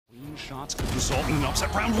shots could result in an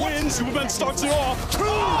upset round win. Superman starts it off. Two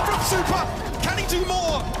from Super. Can he do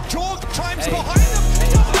more? Jorg chimes behind him.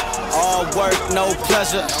 All work, no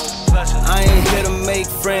pleasure. I ain't here to make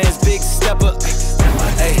friends, big stepper.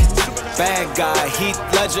 Hey, bad guy, Heath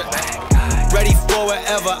Ledger. Ready for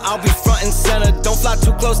wherever, I'll be front and center. Don't fly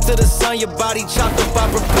too close to the sun, your body chopped up by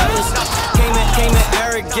propellers. Came in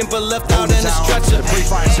arrogant, but left out in a stretcher.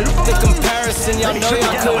 The comparison, y'all know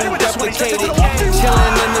y'all couldn't replicate it.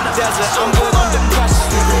 Chilling in the desert, I'm good under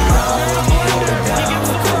pressure.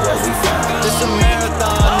 This a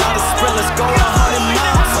marathon, not a sprint, let's go 100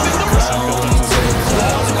 miles.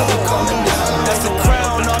 That's the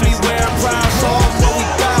crown on me, wearing proud, so what we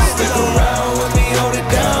got. Stick around with me, hold it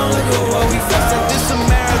down, look at what we found. This a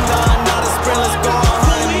marathon, not a sprint, let's go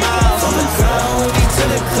 100 miles. On the ground with me to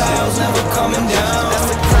the clouds, never coming down. That's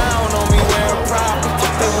the crown on me, wearing proud,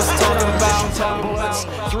 what they was talking about. 10 bullets,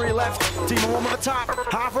 3 left, team of 1 at the top,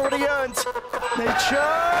 half already earned. Nature,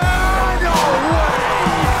 no way!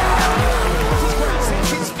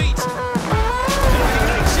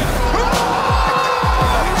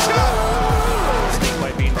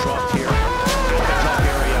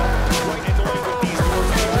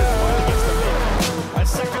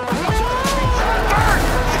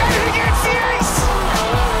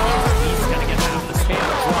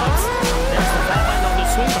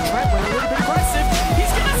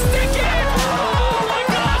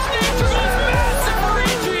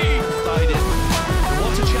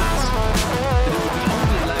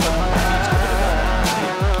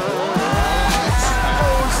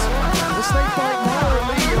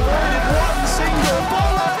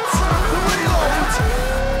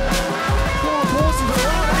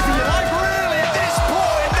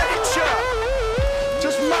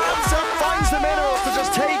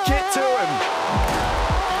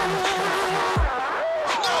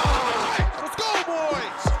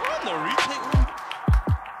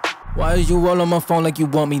 Why is you roll on my phone like you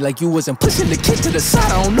want me, like you wasn't pushing the kid to the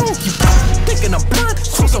side? I don't know if you thinking I'm blind.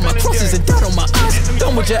 Cross on my crosses and dot on my eyes.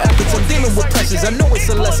 Done with your efforts, I'm dealing with pressures. I know it's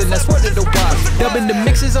a lesson, that's word of the wise. Dubbing the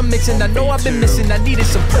mixes I'm mixing, I know I've been missing. I needed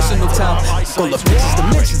some personal time. Go up bitches,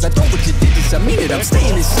 dimensions, I know what you did this, I mean it, I'm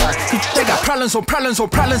staying inside. They got problems on problems on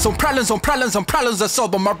problems on problems on problems on problems I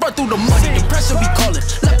solve them. I run through the money, the pressure be calling.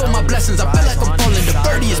 Left on my blessings, I feel like I'm falling. The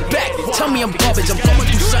birdie is back, tell me I'm garbage. I'm going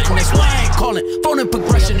through something, that's why I ain't calling. Phone in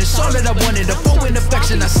progression, it's all that I wanted. A phone in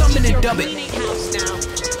affection, I summon and dub it.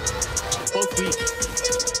 Both weak.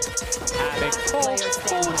 Havoc.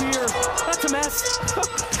 Oh dear, that's a mess.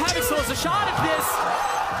 Havoc throws a shot at this.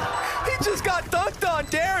 He just got dunked on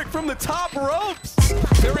Derek from the top ropes.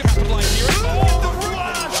 Very rapid line here.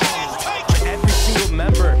 Every single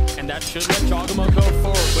member, and that should let Jogamo go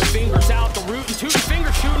forward. With fingers out, the root and 2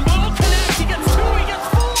 finger shooting will connect. He gets 2, he gets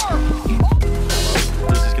 4.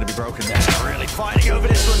 This is going to be broken there. Really fighting over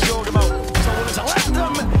this one, Jogamo. Someone to let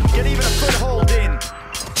them get even a foothold in.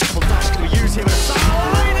 Double dash going to use him as a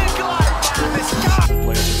line and glide. This guy.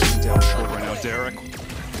 Players are being down short right now. Derek.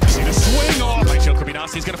 See the swing off. Rachel could be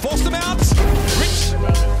nasty. He's going to force them out. Rich,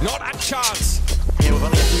 not a chance. Here with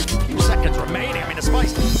only a few seconds remaining. I mean, the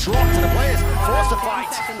spice dropped to the players. Forced to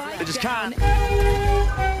fight. They just can't.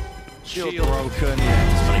 Shield broken.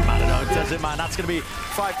 Yeah, it's really matter though, does it, man? That's going to be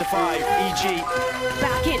 5-5. EG.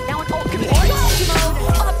 Back in. Now an ultimate Jogamo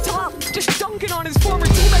up top. Just dunking on his former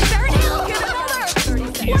teammate there. Now get another.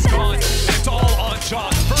 He is gone. It's all on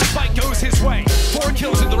John. First fight goes his way. 4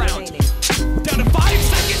 kills in the round. Down to 5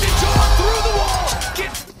 seconds and John through the wall.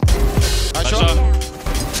 Nice shot.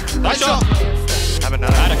 Nice shot. Haven't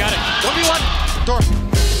done it. Got it. 1v1. Door.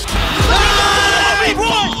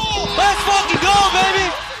 Let's fucking go, baby!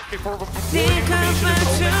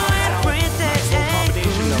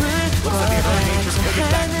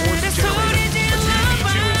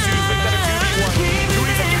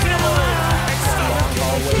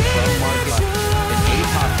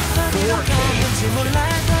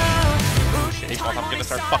 I'm gonna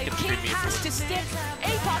start fucking streaming it.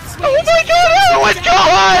 Oh my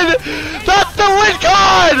god, that's the win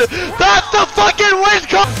card! That's the win card! That's the fucking win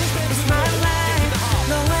card!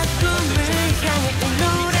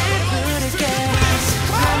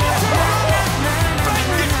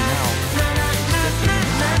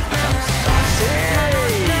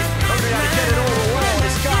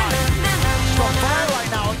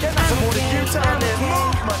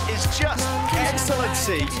 Just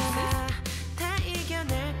excellency.